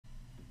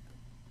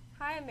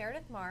Hi, I'm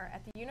Meredith Marr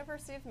at the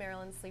University of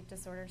Maryland Sleep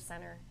Disorders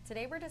Center.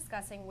 Today we're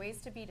discussing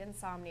ways to beat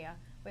insomnia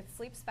with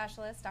sleep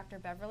specialist Dr.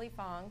 Beverly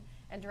Fang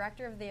and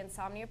director of the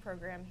Insomnia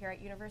program here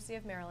at University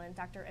of Maryland,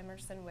 Dr.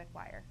 Emerson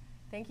Wickwire.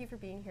 Thank you for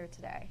being here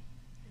today.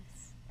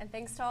 Thanks. And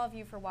thanks to all of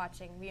you for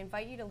watching. We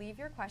invite you to leave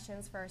your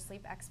questions for our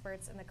sleep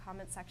experts in the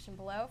comment section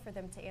below for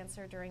them to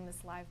answer during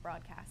this live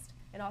broadcast.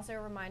 And also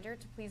a reminder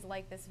to please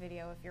like this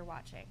video if you're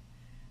watching.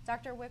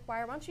 Dr. Wickwire,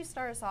 why don't you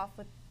start us off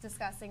with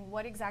discussing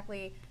what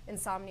exactly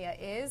insomnia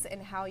is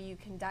and how you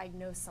can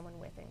diagnose someone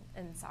with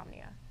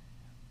insomnia?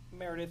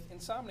 Meredith,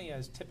 insomnia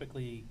is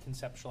typically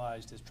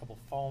conceptualized as trouble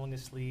falling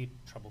asleep,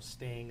 trouble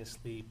staying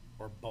asleep,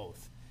 or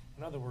both.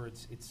 In other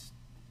words, it's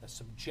a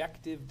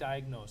subjective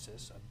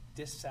diagnosis of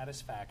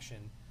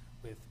dissatisfaction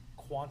with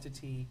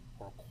quantity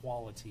or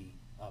quality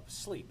of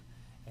sleep.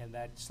 And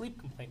that sleep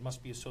complaint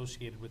must be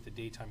associated with the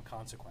daytime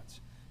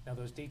consequence. Now,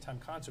 those daytime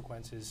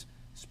consequences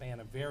span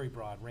a very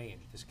broad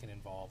range. This can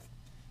involve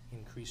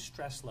increased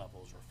stress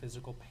levels or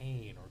physical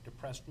pain or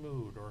depressed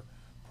mood or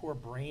poor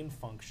brain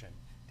function,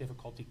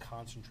 difficulty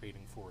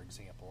concentrating, for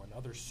example, and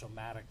other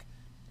somatic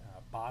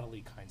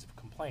bodily kinds of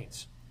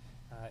complaints.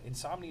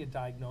 Insomnia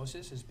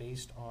diagnosis is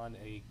based on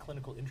a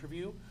clinical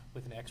interview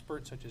with an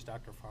expert such as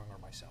Dr. Fang or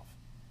myself.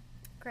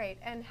 Great.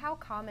 And how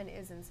common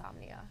is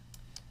insomnia?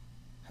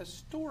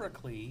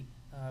 Historically,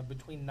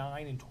 between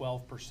 9 and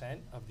 12%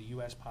 of the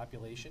U.S.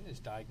 population is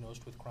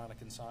diagnosed with chronic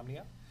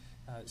insomnia.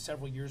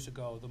 Several years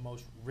ago, the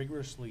most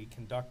rigorously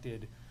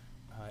conducted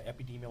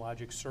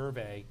epidemiologic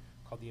survey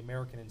called the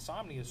American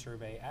Insomnia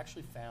Survey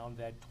actually found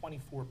that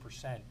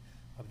 24%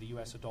 of the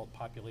U.S. adult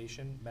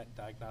population met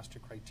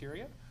diagnostic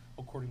criteria,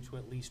 according to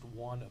at least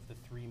one of the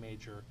three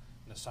major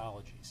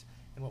nosologies.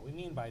 And what we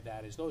mean by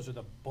that is those are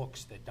the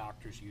books that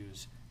doctors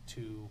use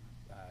to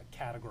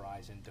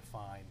categorize and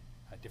define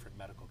different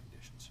medical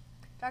conditions.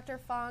 Dr.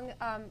 Fang,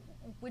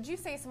 would you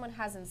say someone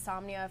has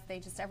insomnia if they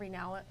just every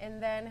now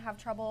and then have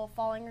trouble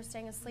falling or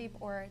staying asleep,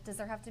 or does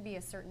there have to be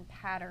a certain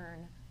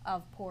pattern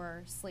of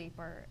poor sleep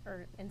or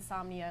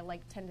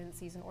insomnia-like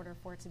tendencies in order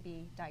for it to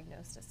be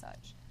diagnosed as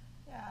such?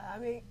 Yeah, I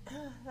mean,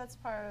 that's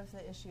part of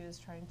the issue is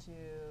trying to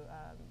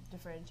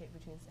differentiate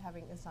between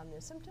having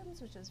insomnia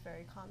symptoms, which is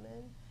very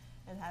common,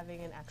 and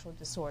having an actual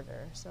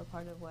disorder. So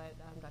part of what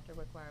Dr.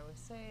 Wickwire was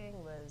saying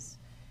was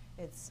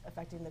it's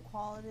affecting the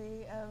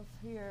quality of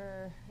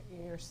your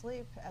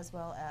sleep as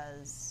well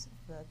as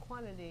the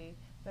quantity,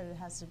 but it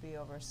has to be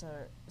over a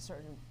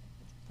certain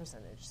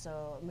percentage.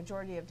 So a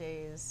majority of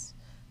days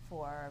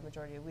for a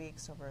majority of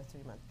weeks over a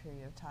 3-month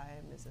period of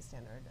time is a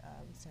standard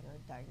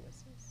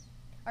diagnosis.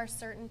 Are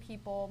certain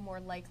people more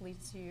likely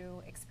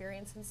to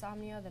experience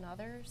insomnia than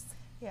others?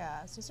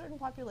 Yeah, so certain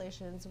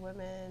populations,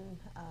 women,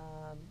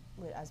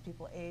 as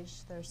people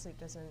age, their sleep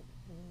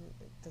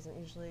doesn't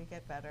usually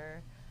get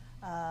better.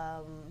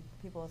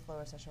 People with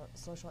lower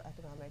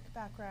social-economic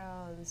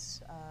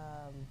backgrounds.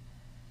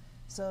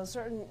 So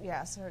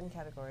certain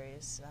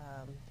categories,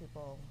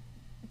 people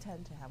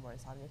tend to have more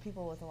insomnia.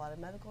 People with a lot of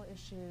medical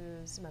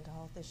issues, mental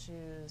health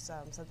issues,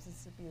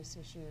 substance abuse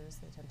issues,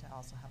 they tend to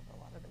also have a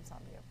lot of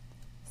insomnia.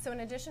 So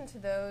in addition to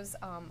those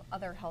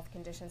other health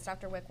conditions,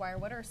 Dr. Wickwire,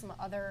 what are some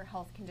other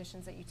health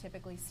conditions that you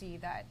typically see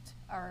that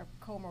are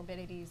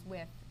comorbidities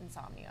with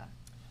insomnia?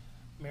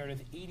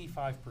 Meredith,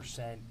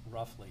 85%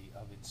 roughly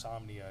of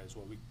insomnia is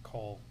what we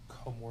call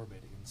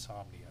comorbid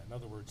insomnia. In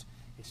other words,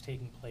 it's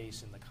taking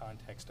place in the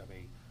context of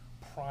a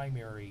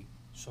primary,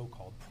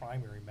 so-called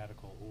primary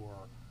medical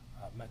or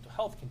mental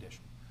health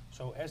condition.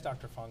 So as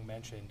Dr. Fang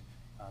mentioned,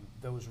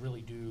 those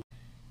really do.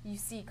 You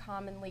see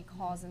commonly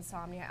cause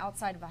insomnia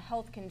outside of a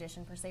health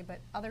condition per se, but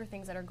other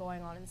things that are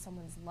going on in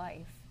someone's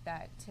life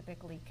that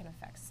typically can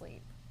affect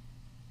sleep.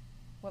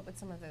 What would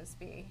some of those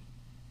be?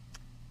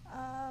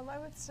 I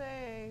would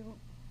say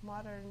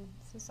modern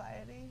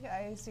society.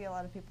 I see a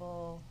lot of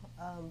people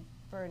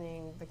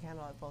burning the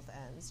candle at both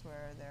ends,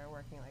 where they're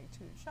working like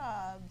 2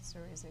 jobs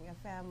or raising a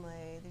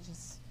family. They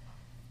just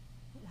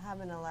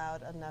haven't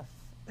allowed enough,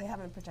 they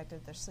haven't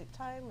protected their sleep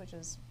time, which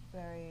is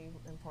very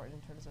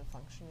important in terms of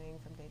functioning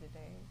from day to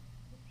day.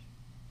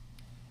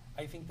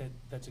 I think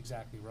that's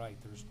exactly right.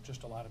 There's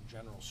just a lot of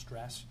general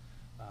stress.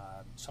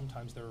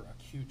 Sometimes there are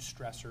acute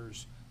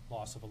stressors,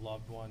 loss of a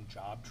loved one,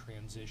 job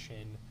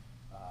transition,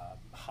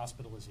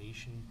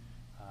 hospitalization.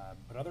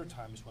 But other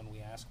times when we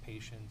ask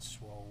patients,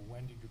 well,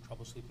 when did your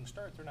trouble sleeping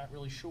start? They're not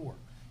really sure.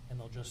 And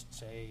they'll just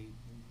say,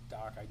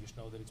 Doc, I just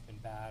know that it's been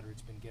bad or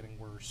it's been getting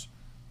worse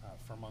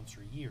for months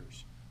or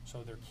years.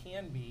 So there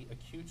can be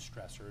acute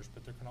stressors,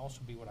 but there can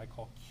also be what I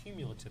call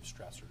cumulative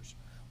stressors,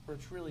 where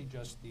it's really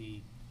just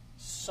the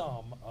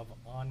sum of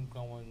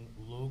ongoing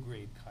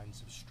low-grade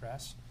kinds of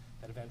stress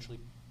that eventually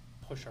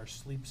push our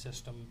sleep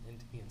system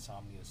into the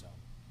insomnia zone.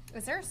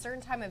 Is there a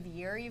certain time of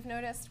year you've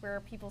noticed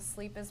where people's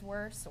sleep is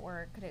worse,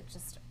 or could it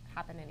just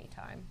happen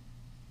anytime?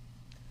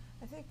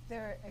 I think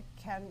it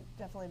can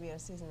definitely be a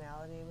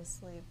seasonality with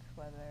sleep,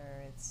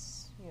 whether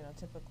it's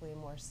typically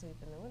more sleep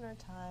in the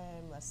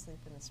wintertime, less sleep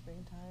in the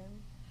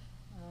springtime.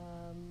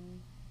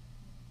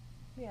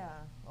 Yeah,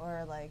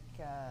 or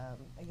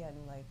again,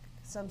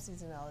 some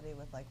seasonality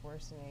with like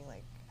worsening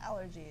like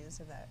allergies,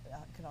 and that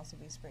could also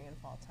be spring and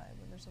fall time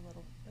when there's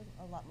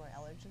a lot more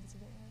allergens in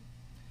the air.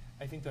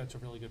 I think that's a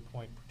really good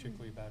point,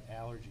 particularly about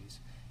allergies.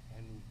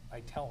 And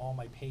I tell all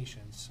my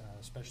patients,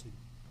 especially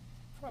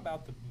from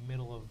about the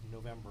middle of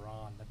November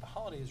on, that the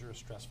holidays are a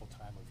stressful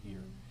time of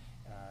year.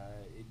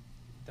 It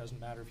doesn't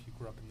matter if you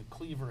grew up in the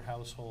Cleaver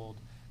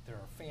household, there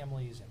are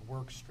families and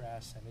work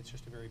stress, and it's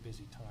just a very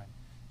busy time.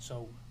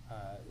 So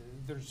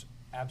there's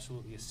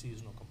absolutely a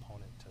seasonal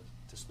component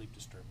to sleep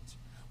disturbance.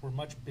 We're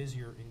much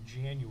busier in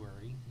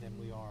January than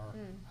we are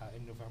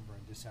in November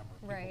and December.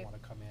 People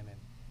want to come in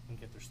and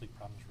get their sleep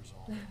problems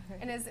resolved.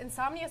 And is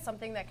insomnia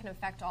something that can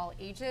affect all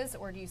ages,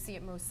 or do you see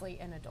it mostly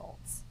in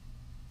adults?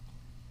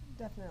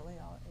 Definitely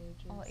all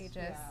ages. All ages.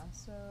 Yeah.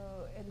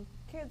 So in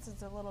kids,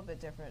 it's a little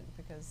bit different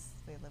because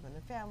they live in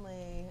a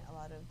family. A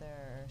lot of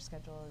their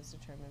schedule is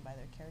determined by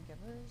their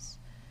caregivers.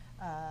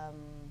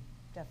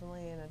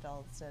 Definitely in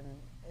adults and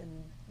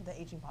in the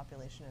aging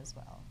population as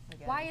well.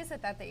 Again. Why is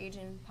it that the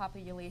aging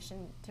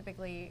population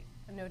typically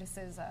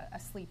notices a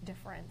sleep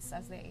difference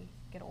as they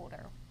get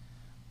older?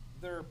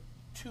 There are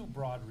two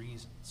broad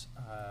reasons.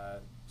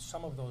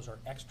 Some of those are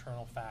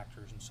external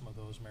factors, and some of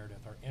those,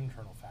 Meredith, are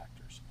internal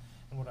factors.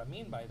 And what I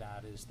mean by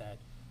that is that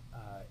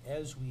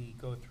as we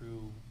go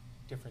through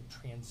different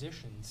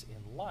transitions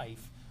in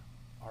life,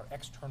 our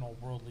external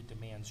worldly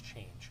demands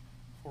change.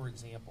 For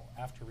example,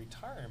 after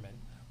retirement,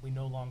 we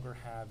no longer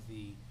have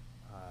the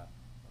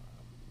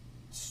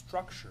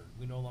structure,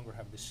 we no longer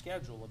have the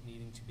schedule of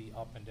needing to be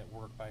up and at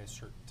work by a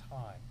certain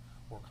time,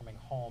 or coming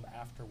home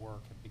after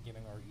work and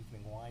beginning our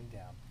evening wind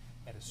down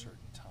at a certain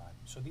time.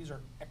 So these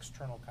are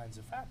external kinds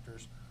of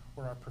factors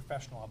where our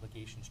professional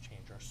obligations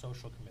change, our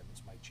social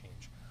commitments might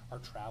change, our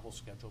travel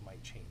schedule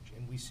might change.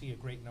 And we see a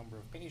great number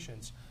of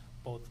patients,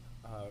 both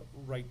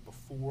right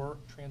before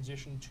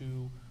transition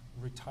to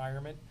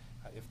retirement,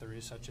 if there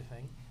is such a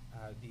thing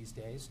these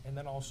days, and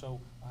then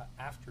also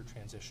after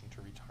transition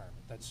to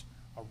retirement. That's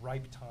a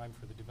ripe time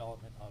for the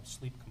development of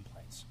sleep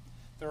complaints.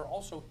 There are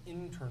also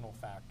internal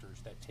factors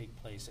that take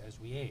place as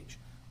we age.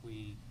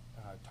 We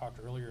talked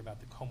earlier about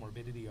the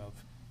comorbidity of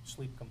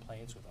sleep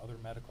complaints with other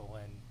medical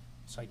and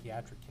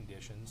psychiatric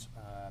conditions.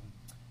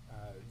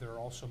 There are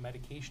also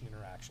medication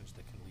interactions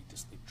that can lead to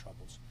sleep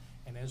troubles.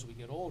 And as we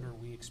get older,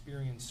 we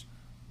experience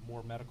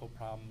more medical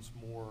problems,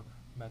 more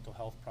mental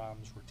health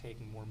problems. We're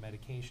taking more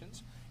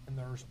medications. And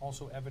there's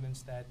also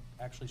evidence that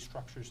actually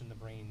structures in the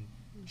brain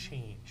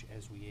change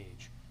as we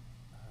age.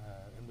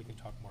 And we can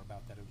talk more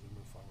about that as we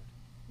move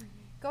forward.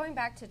 Going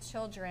back to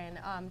children,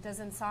 does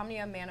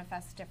insomnia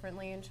manifest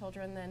differently in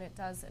children than it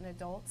does in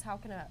adults? How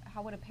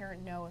would a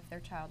parent know if their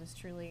child is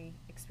truly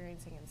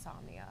experiencing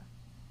insomnia?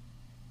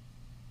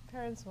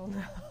 Parents will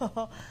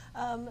know.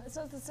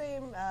 So it's the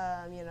same,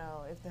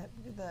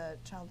 if the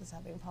child is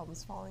having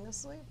problems falling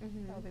asleep,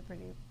 that would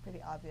be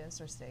pretty obvious,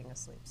 or staying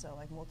asleep. So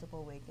like multiple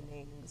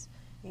awakenings,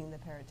 needing the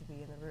parent to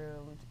be in the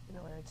room in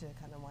order to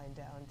kind of wind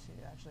down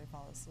to actually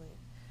fall asleep.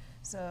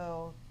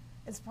 So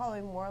it's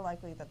probably more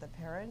likely that the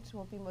parent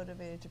will be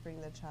motivated to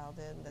bring the child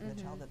in than the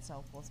child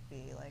itself will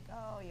be like,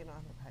 oh, I'm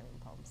having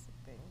problems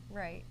sleeping.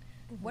 Right.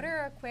 What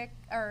are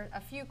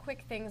a few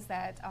quick things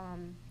that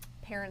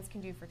parents can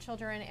do for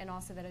children, and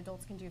also that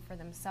adults can do for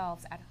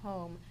themselves at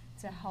home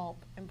to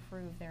help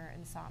improve their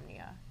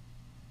insomnia?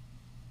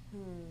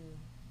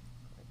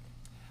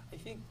 I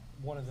think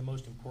one of the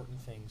most important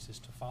things is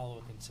to follow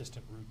a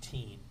consistent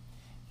routine.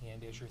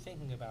 And as you're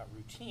thinking about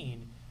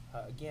routine,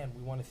 again,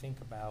 we want to think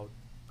about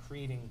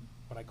creating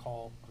what I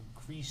call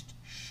a greased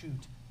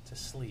chute to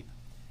sleep.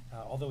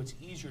 Although it's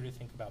easier to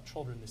think about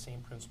children, the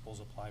same principles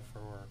apply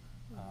for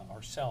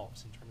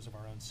ourselves in terms of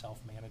our own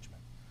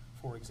self-management.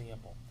 For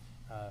example,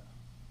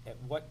 at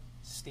what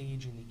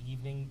stage in the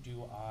evening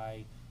do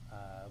I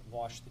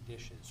wash the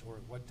dishes, or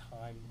at what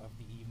time of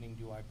the evening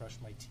do I brush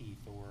my teeth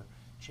or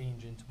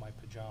change into my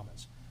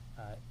pajamas?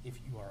 If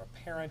you are a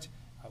parent,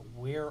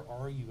 where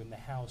are you in the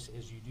house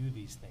as you do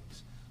these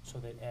things, so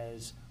that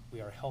as we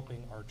are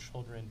helping our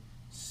children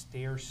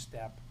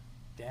stair-step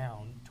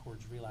down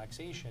towards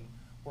relaxation,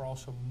 we're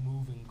also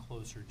moving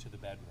closer to the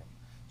bedroom.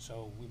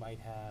 So we might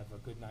have a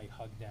good night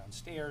hug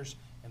downstairs,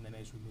 and then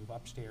as we move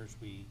upstairs,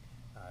 we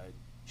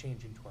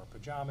change into our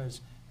pajamas,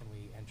 and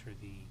we enter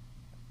the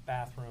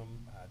bathroom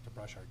to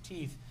brush our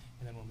teeth,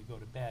 and then when we go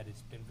to bed,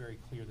 it's been very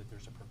clear that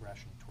there's a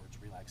progression towards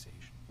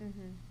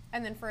relaxation.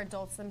 And then for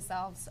adults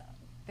themselves,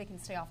 they can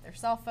stay off their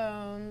cell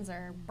phones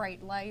or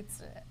bright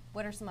lights.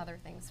 What are some other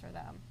things for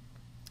them,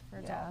 for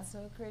adults?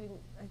 So creating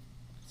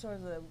sort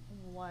of the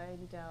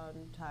wind down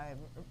time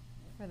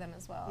For them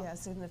as well. Yeah, a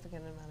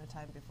significant amount of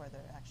time before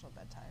their actual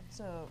bedtime.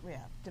 So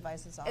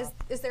devices off.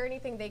 Is there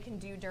anything they can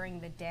do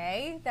during the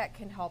day that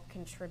can help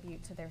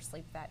contribute to their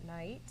sleep that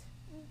night?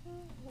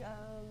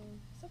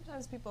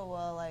 Sometimes people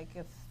will, like,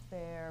 if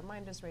their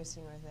mind is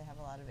racing or if they have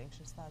a lot of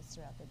anxious thoughts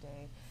throughout the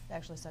day, they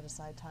actually set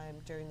aside time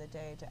during the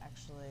day to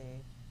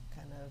actually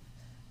kind of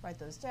write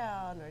those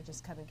down, or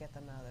just kind of get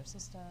them out of their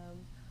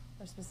system,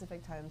 or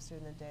specific times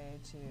during the day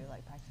to,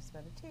 like, practice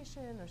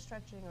meditation or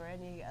stretching or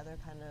any other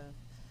kind of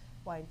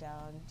wind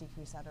down,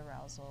 decrease that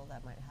arousal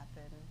that might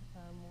happen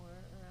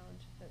more around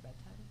their bedtime.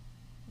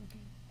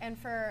 And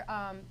for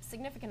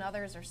significant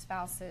others or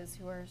spouses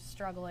who are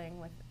struggling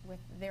with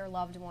their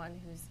loved one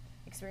who's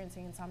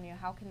experiencing insomnia,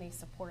 how can they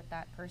support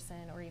that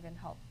person or even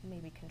help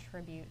maybe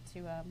contribute to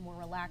a more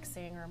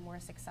relaxing or more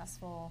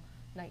successful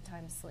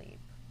nighttime sleep?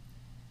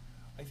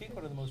 I think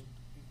one of the most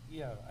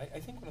I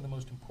think one of the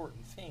most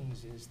important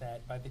things is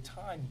that by the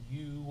time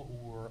you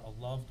or a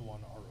loved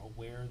one are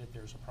aware that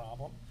there's a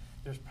problem,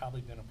 there's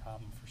probably been a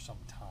problem for some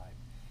time.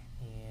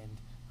 And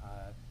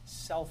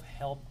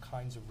self-help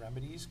kinds of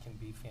remedies can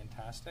be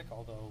fantastic,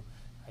 although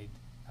I'd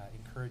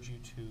encourage you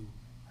to,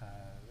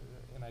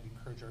 and I'd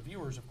encourage our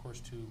viewers, of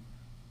course, to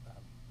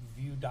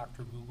view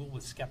Dr. Google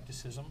with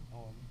skepticism,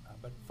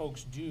 but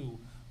folks do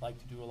like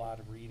to do a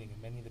lot of reading,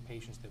 and many of the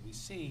patients that we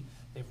see,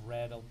 they've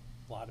read a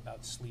lot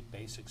about sleep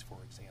basics, for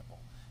example.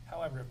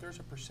 However, if there's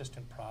a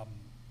persistent problem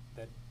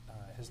that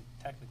has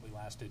technically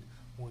lasted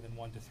more than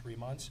 1 to 3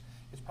 months,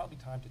 it's probably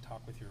time to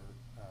talk with your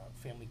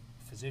family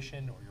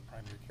physician or your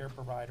primary care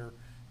provider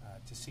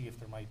to see if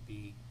there might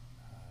be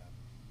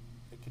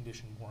a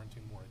condition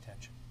warranting more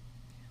attention.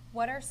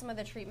 What are some of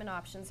the treatment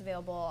options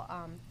available,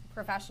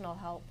 professional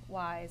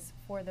help-wise,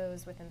 for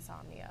those with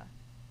insomnia?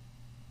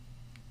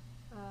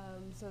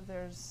 So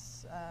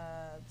there's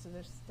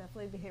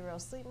definitely behavioral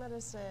sleep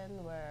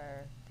medicine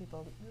where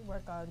people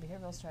work on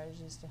behavioral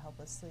strategies to help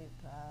with sleep.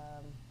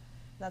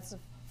 That's the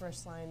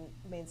first line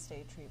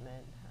mainstay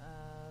treatment.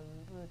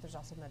 There's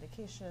also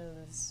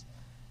medications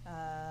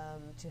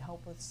to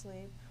help with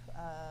sleep,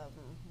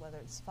 whether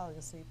it's falling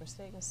asleep or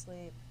staying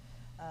asleep.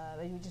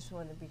 And you just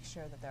want to be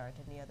sure that there aren't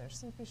any other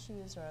sleep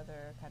issues or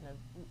other kind of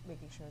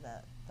making sure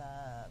that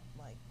the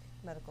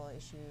medical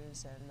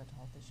issues and mental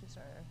health issues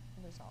are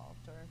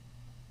resolved. Or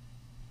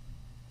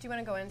do you want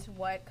to go into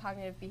what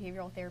cognitive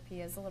behavioral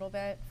therapy is a little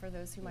bit for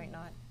those who might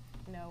not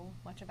know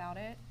much about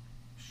it?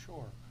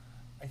 Sure.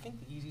 I think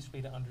the easiest way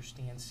to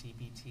understand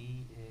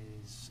CBT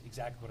is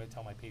exactly what I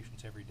tell my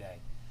patients every day,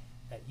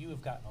 that you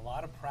have gotten a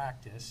lot of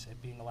practice at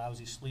being a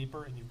lousy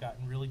sleeper and you've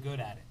gotten really good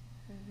at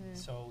it. Mm-hmm.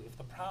 So if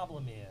the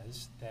problem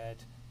is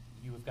that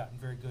you have gotten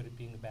very good at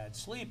being a bad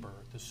sleeper,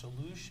 the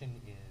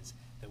solution is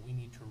that we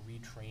need to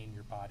retrain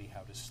your body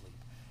how to sleep.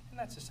 And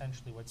that's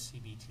essentially what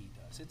CBT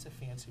does. It's a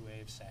fancy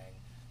way of saying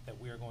that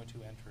we are going to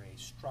enter a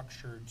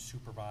structured,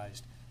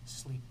 supervised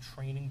sleep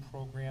training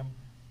program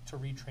to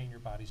retrain your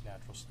body's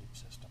natural sleep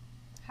system.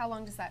 How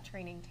long does that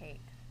training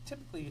take?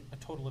 Typically a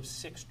total of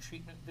 6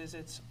 treatment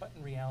visits, but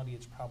in reality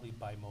it's probably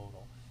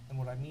bimodal. And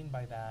what I mean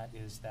by that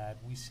is that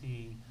we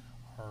see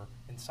our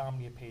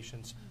insomnia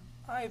patients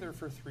either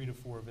for 3 to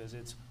 4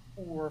 visits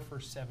or for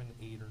 7,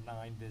 8, or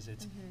 9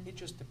 visits. Mm-hmm. It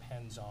just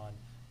depends on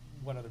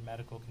what other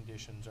medical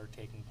conditions are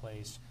taking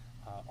place.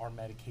 Are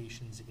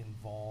medications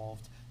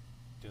involved?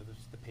 Does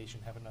the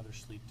patient have another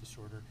sleep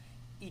disorder?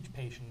 Each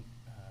patient,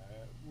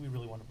 we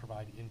really want to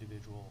provide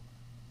individual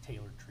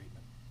tailored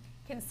treatment.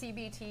 Can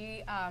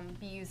CBT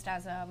be used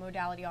as a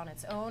modality on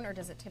its own, or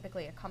does it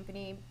typically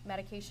accompany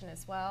medication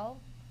as well?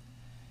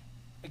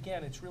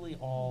 Again, it's really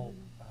all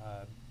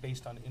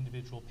based on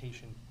individual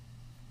patient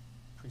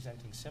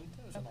presenting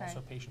symptoms and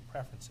also patient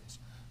preferences.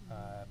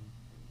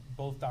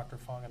 Both Dr.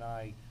 Fang and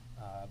I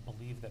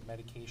believe that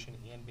medication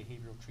and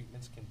behavioral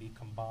treatments can be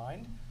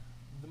combined.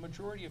 The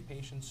majority of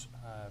patients,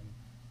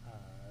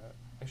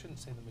 I shouldn't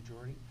say the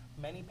majority,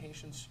 many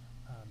patients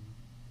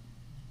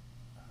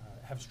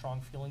have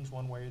strong feelings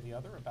one way or the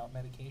other about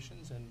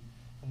medications, and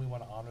we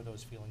want to honor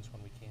those feelings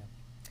when we can.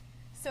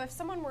 So if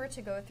someone were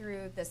to go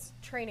through this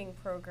training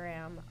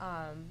program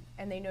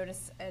and they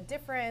notice a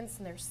difference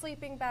and they're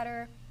sleeping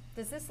better,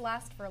 does this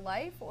last for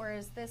life, or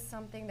is this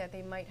something that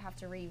they might have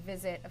to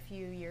revisit a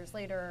few years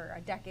later or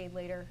a decade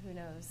later, who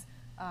knows?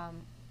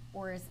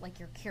 Or is like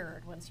you're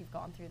cured once you've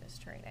gone through this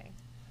training?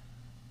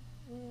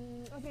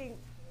 I think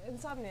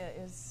insomnia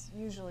is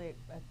usually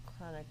a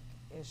chronic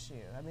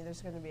issue. I mean,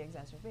 there's going to be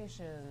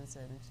exacerbations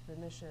and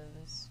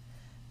remissions,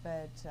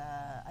 but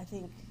I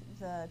think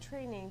the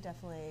training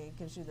definitely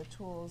gives you the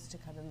tools to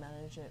kind of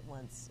manage it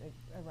once it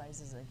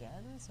arises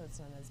again, so it's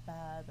not as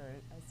bad or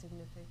as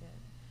significant.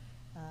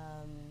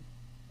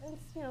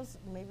 And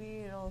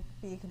maybe it'll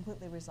be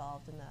completely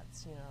resolved, and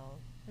that's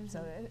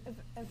so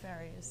it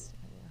varies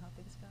depending on how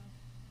things go.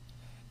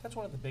 That's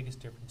one of the biggest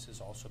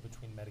differences also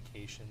between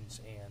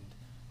medications and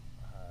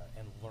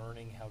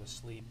learning how to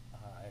sleep.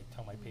 I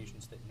tell my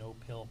patients that no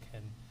pill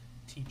can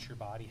teach your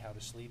body how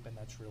to sleep, and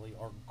that's really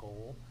our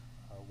goal.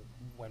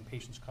 When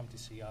patients come to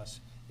see us,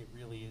 it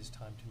really is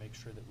time to make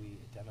sure that we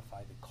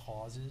identify the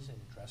causes and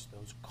address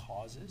those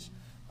causes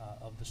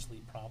of the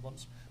sleep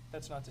problems.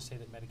 That's not to say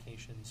that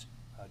medications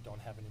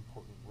don't have an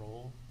important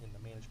role in the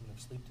management of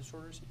sleep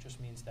disorders. It just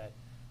means that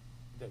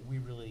we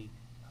really,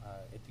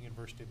 at the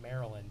University of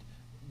Maryland,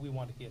 we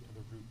want to get to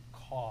the root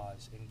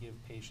cause and give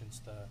patients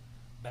the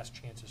best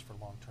chances for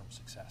long-term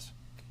success.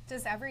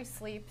 Does every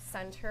sleep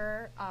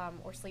center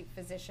or sleep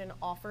physician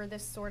offer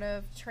this sort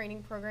of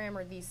training program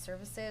or these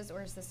services,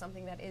 or is this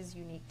something that is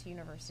unique to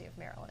University of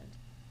Maryland?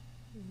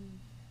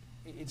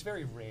 It's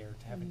very rare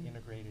to have an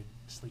integrated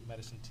sleep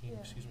medicine team. Yeah.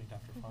 Excuse me,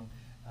 Dr. Fang.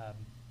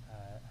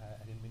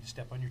 I didn't mean to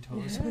step on your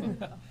toes.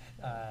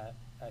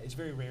 It's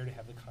very rare to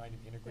have the kind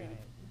of integrated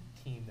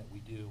team that we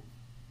do.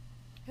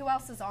 Who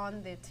else is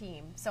on the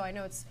team? So I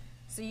know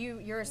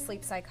you're a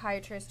sleep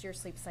psychiatrist, you're a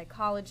sleep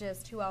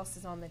psychologist. Who else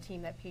is on the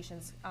team that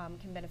patients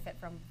can benefit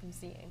from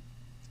seeing?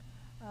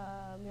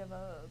 We have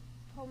a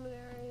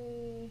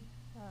pulmonary,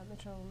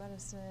 internal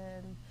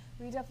medicine.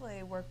 We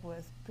definitely work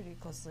pretty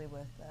closely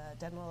with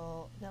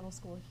dental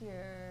school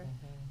here,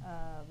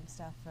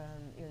 staff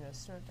from ear,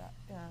 nose, throat,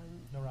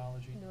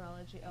 Neurology.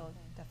 neurology. Oh,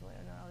 definitely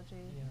our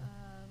neurology. Yeah.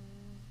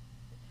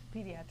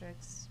 Pediatric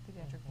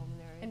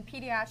pulmonary. And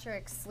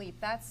pediatric sleep,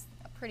 that's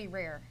pretty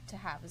rare to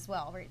have as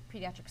well, right?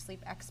 Pediatric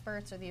sleep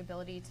experts or the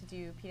ability to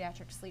do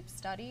pediatric sleep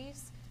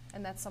studies,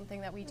 and that's something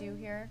that we do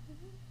here.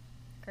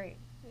 Great.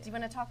 Yeah. Do you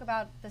want to talk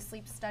about the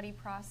sleep study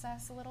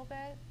process a little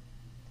bit?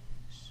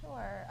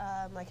 Sure.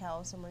 Like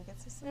how someone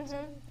gets a sleep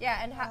study?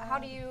 Yeah, and how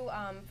do you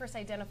first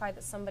identify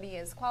that somebody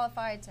is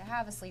qualified to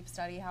have a sleep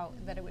study, how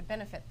that it would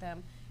benefit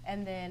them,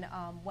 and then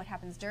what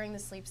happens during the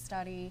sleep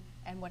study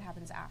and what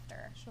happens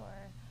after?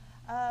 Sure.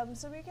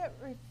 So we get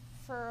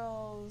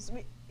referrals.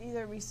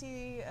 We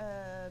see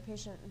a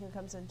patient who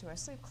comes into our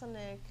sleep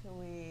clinic.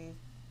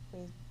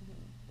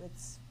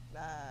 It's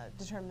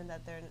determined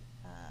that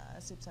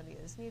a sleep study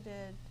is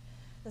needed.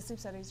 The sleep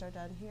studies are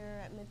done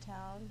here at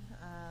Midtown.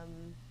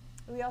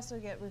 We also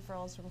get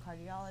referrals from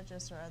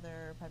cardiologists or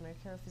other primary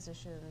care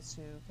physicians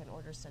who can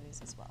order studies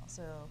as well.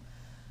 So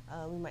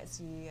we might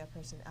see a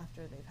person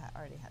after they've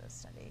already had a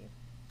study.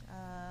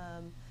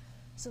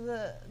 So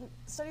the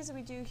studies that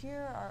we do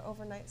here are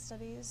overnight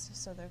studies.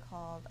 So they're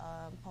called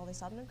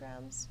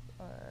polysomnograms,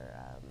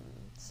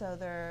 so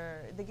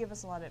they give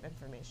us a lot of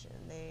information.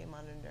 They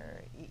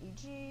monitor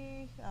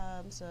EEG,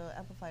 so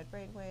amplified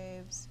brain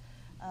waves.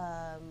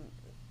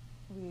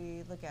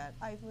 We look at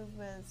eye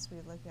movements,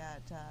 we look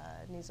at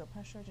nasal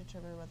pressure to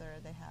determine whether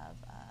they have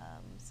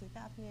sleep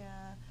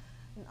apnea,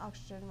 an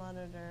oxygen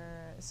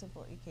monitor, a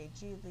simple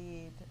EKG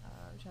lead,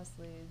 chest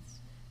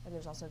leads, and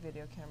there's also a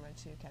video camera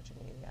to catch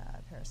any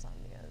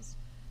parasomnias.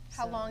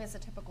 How long is a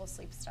typical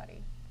sleep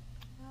study?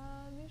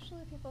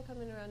 Usually people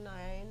come in around 9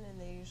 and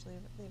they usually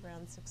leave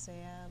around 6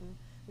 a.m.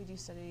 We do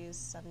studies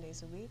 7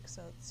 days a week,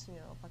 so it's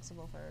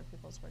flexible for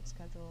people's work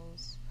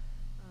schedules.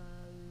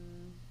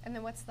 And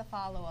then what's the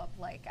follow-up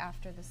like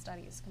after the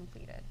study is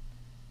completed?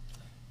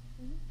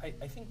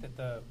 I think that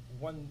the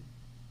one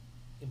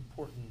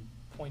important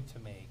point to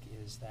make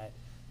is that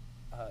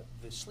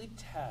the sleep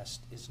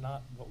test is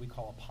not what we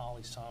call a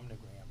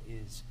polysomnogram,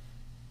 is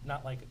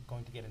not like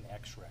going to get an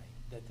x-ray,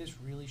 that this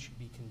really should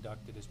be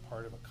conducted as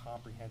part of a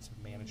comprehensive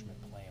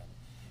management plan.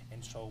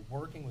 And so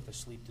working with a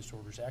sleep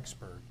disorders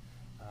expert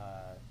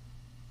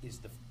is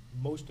the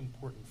most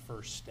important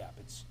first step.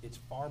 It's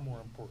far more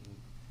important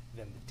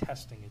than the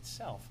testing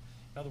itself.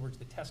 In other words,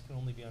 the test can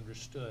only be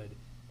understood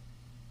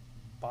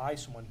by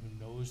someone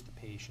who knows the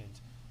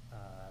patient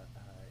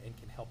and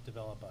can help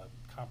develop a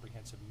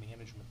comprehensive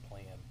management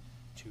plan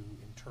to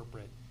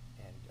interpret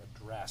and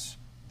address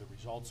the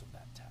results of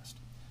that test.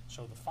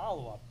 So the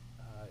follow-up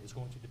is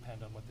going to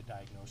depend on what the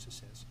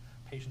diagnosis is.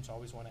 Patients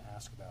always want to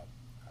ask about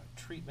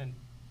treatment.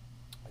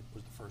 It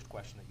was the first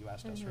question that you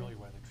asked us earlier,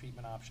 what are the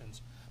treatment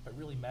options? But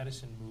really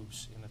medicine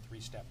moves in a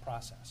 3-step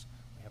process.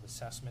 We have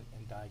assessment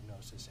and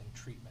diagnosis and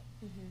treatment.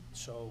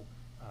 So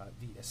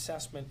the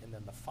assessment and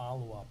then the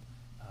follow-up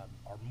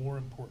are more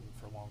important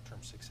for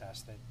long-term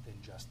success than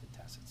just the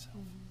test itself.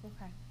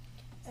 Okay.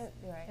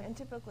 Right, and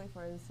typically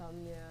for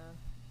insomnia,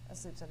 a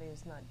sleep study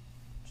is not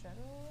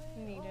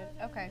generally Needed,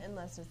 ordered okay.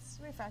 unless it's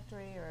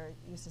refractory or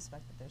you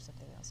suspect that there's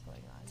something else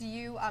going on. Do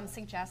you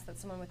suggest that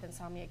someone with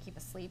insomnia keep a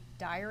sleep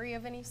diary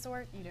of any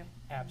sort? You do?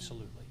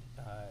 Absolutely.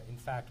 In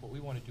fact, what we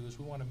want to do is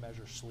we want to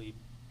measure sleep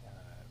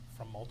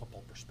from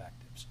multiple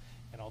perspectives.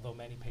 And although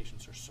many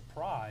patients are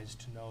surprised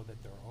to know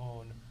that their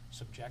own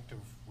subjective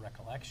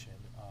recollection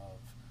of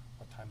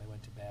what time they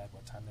went to bed,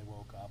 what time they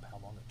woke up, how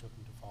long it took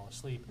them to fall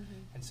asleep,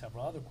 and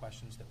several other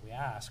questions that we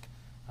ask,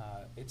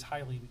 it's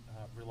highly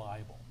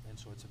reliable. And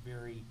so it's a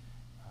very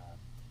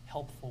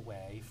helpful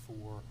way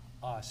for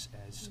us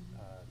as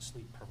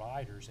sleep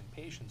providers and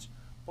patients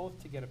both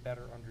to get a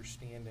better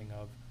understanding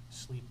of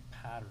sleep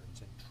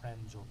patterns and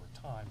trends over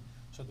time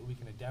so that we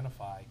can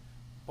identify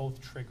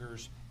both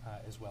triggers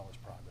as well as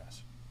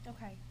progress.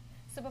 Okay.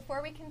 So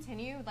before we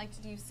continue, I'd like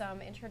to do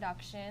some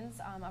introductions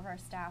of our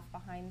staff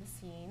behind the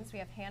scenes. We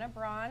have Hannah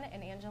Braun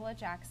and Angela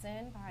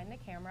Jackson behind the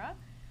camera.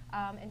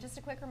 And just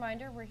a quick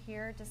reminder, we're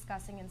here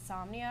discussing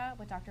insomnia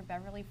with Dr.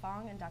 Beverly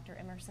Fang and Dr.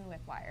 Emerson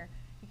Wickwire.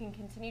 You can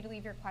continue to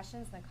leave your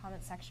questions in the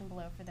comment section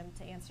below for them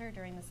to answer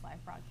during this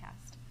live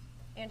broadcast.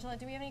 Angela,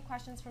 do we have any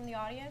questions from the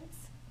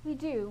audience? We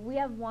do. We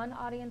have one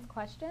audience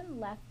question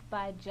left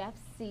by Jeff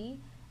C.,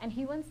 and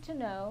he wants to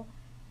know,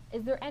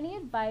 is there any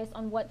advice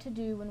on what to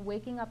do when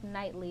waking up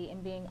nightly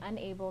and being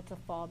unable to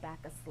fall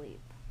back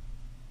asleep?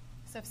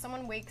 So if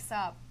someone wakes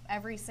up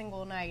every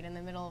single night in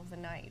the middle of the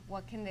night,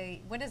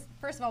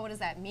 first of all, what does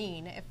that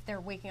mean if they're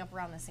waking up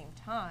around the same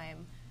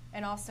time?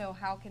 And also,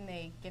 how can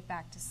they get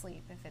back to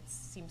sleep if it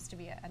seems to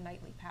be a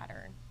nightly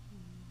pattern?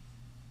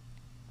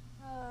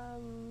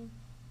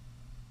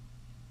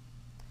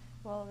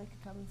 Well, they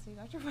could come and see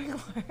Dr.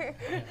 Wickwire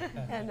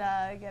and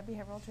get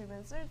behavioral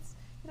treatments. It's,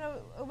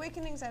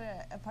 awakenings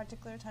at a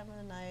particular time of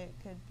the night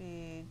could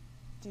be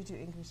due to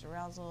increased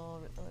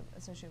arousal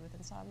associated with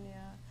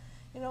insomnia.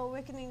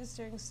 Awakenings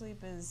during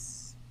sleep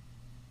is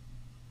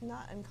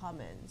not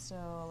uncommon.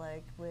 So,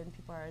 like when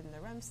people are in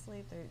their REM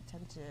sleep, it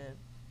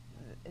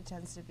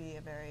tends to be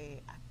a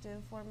very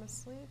active form of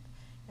sleep,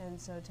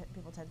 and so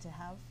people tend to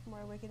have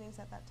more awakenings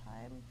at that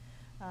time.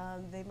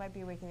 They might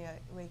be waking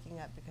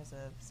up because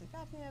of sleep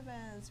apnea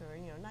events or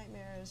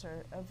nightmares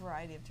or a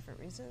variety of different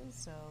reasons.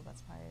 So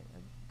that's probably a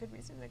good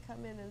reason to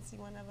come in and see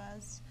one of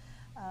us.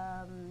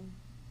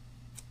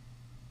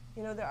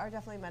 There are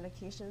definitely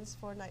medications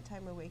for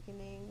nighttime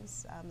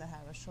awakenings that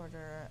have a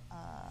shorter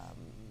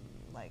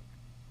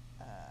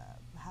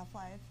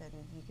half-life, and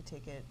you could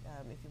take it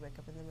if you wake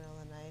up in the middle of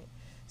the night.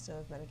 So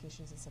if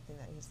medications is something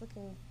that he's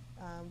looking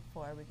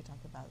for, we could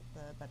talk about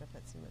the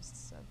benefits and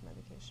risks of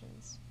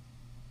medications.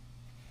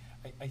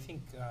 I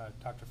think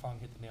Dr. Fang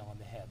hit the nail on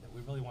the head, that we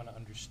really want to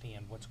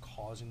understand what's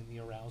causing the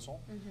arousal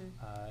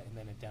and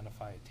then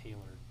identify a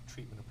tailored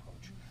treatment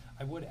approach.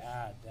 I would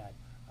add that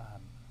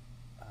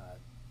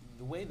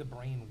the way the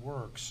brain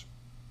works,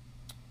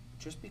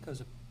 just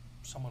because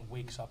someone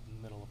wakes up in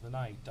the middle of the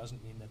night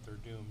doesn't mean that they're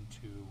doomed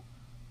to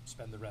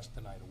spend the rest of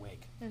the night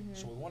awake.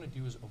 So what we want to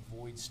do is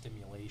avoid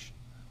stimulation.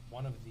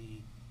 One of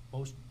the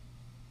most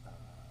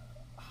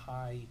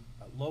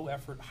low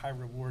effort, high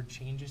reward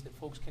changes that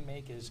folks can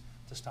make is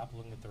to stop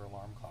looking at their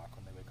alarm clock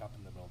when they wake up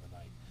in the middle of the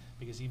night.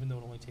 Because even though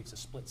it only takes a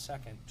split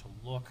second to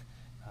look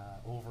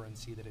over and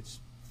see that it's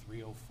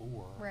 3:04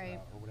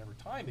 or whatever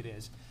time it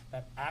is,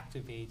 that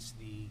activates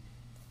the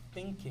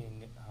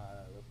thinking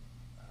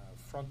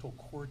frontal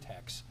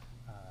cortex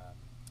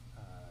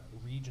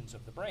regions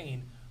of the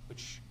brain,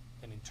 which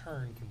then in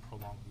turn can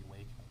prolong the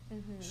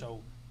awakening.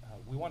 So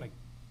we want to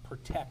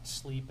protect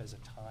sleep as a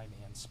time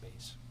and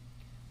space.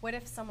 What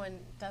if someone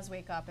does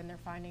wake up and they're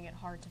finding it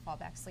hard to fall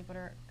back to sleep? What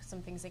are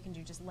some things they can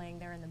do just laying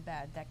there in the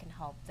bed that can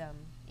help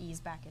them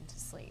ease back into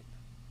sleep?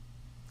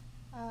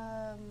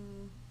 Well,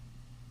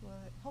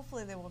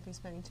 hopefully they won't be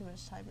spending too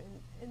much time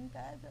in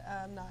bed,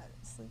 not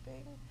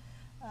sleeping.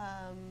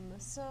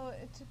 So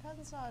it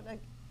depends on,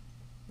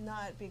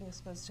 not being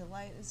exposed to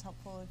light is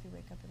helpful if you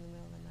wake up in the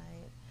middle of the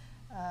night.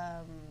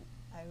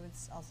 I would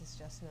also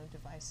suggest no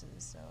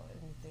devices, so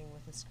anything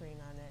with a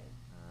screen on it.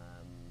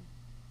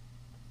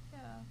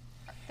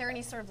 Are there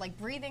any sort of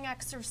breathing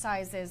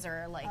exercises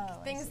or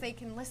things they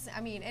can listen?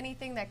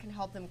 Anything that can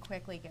help them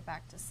quickly get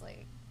back to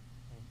sleep?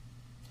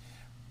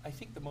 I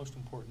think the most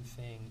important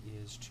thing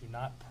is to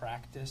not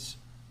practice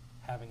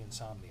having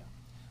insomnia.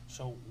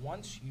 So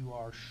once you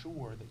are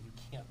sure that you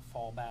can't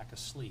fall back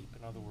asleep,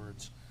 in other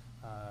words,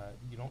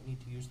 you don't need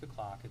to use the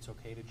clock, it's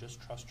okay to just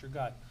trust your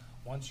gut.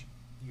 Once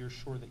you're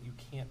sure that you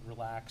can't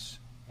relax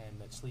and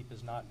that sleep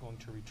is not going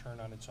to return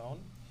on its own,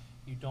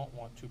 you don't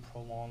want to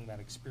prolong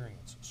that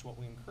experience. So what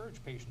we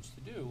encourage patients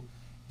to do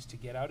is to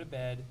get out of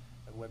bed,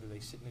 whether they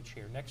sit in a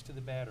chair next to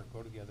the bed or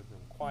go to the other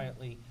room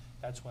quietly.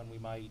 That's when we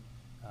might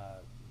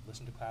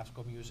listen to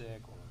classical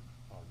music or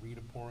read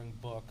a boring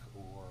book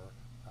or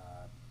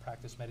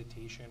practice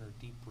meditation or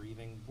deep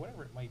breathing,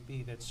 whatever it might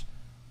be that's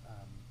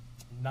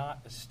not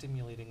a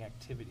stimulating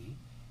activity,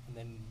 and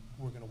then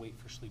we're going to wait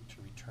for sleep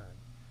to return.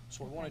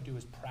 So what we want to do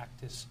is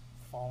practice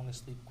falling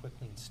asleep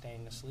quickly and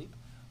staying asleep.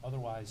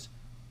 Otherwise,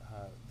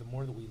 the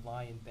more that we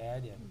lie in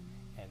bed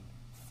and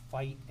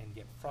fight and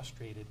get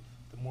frustrated,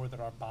 the more that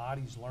our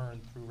bodies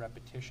learn through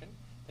repetition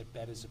that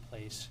bed is a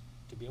place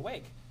to be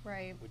awake.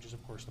 Right. Which is,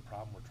 of course, the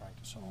problem we're trying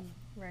to solve.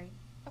 Right.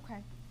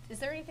 Okay. Is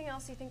there anything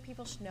else you think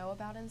people should know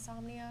about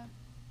insomnia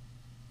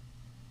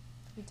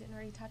we didn't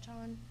already touch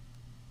on?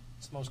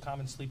 It's the most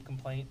common sleep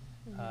complaint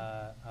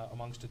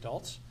amongst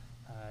adults.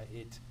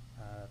 It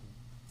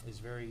is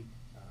very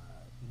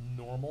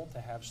normal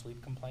to have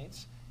sleep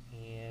complaints,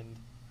 and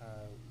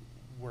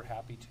we're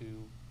happy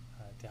to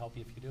help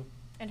you if you do.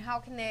 And how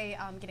can they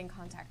get in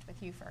contact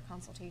with you for a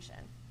consultation?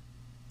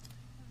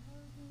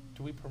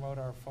 Do we promote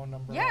our phone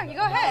number? Yeah, you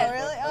go ahead. Oh,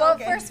 really? Well,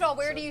 okay. first of all,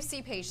 where do you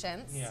see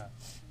patients? Yeah.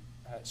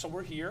 So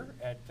we're here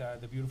at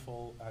the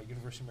beautiful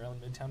University of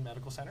Maryland Midtown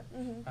Medical Center.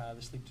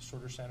 The Sleep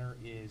Disorder Center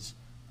is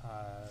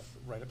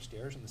right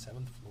upstairs on the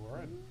 7th floor,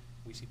 and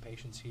we see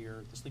patients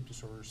here. The Sleep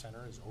Disorder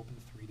Center is open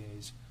 3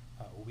 days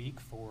a week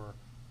for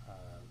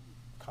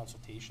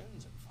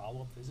consultations and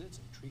follow-up visits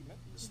and treatment.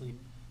 The sleep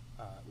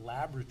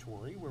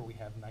laboratory, where we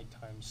have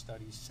nighttime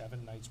studies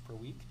 7 nights per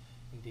week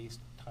and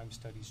daytime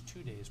studies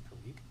 2 days per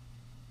week,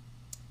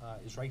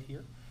 is right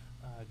here.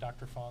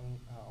 Dr. Fang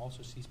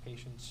also sees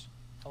patients.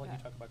 I'll let you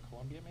talk about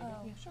Columbia, maybe?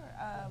 Oh, sure.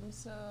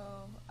 So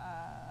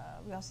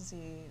we also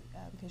see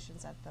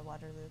patients at the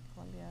Waterloo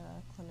Columbia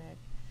Clinic.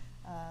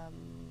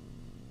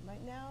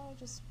 Right now,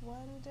 just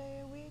 1 day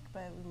a week,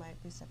 but we might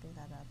be stepping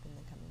that up in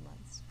the coming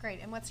months. Great.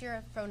 And what's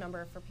your phone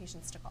number for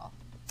patients to call?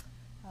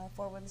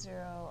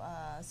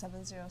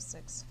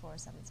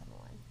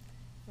 410-706-4771.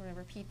 I'm going to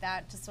repeat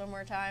that just one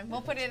more time. We'll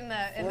put it in the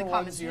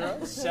comments.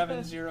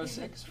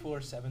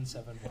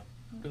 410-706-4771.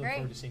 We look Great.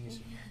 forward to seeing you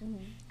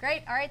soon.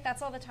 Great. All right,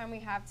 that's all the time we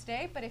have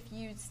today. But if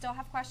you still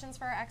have questions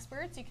for our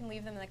experts, you can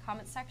leave them in the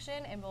comments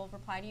section, and we'll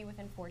reply to you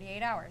within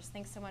 48 hours.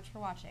 Thanks so much for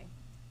watching.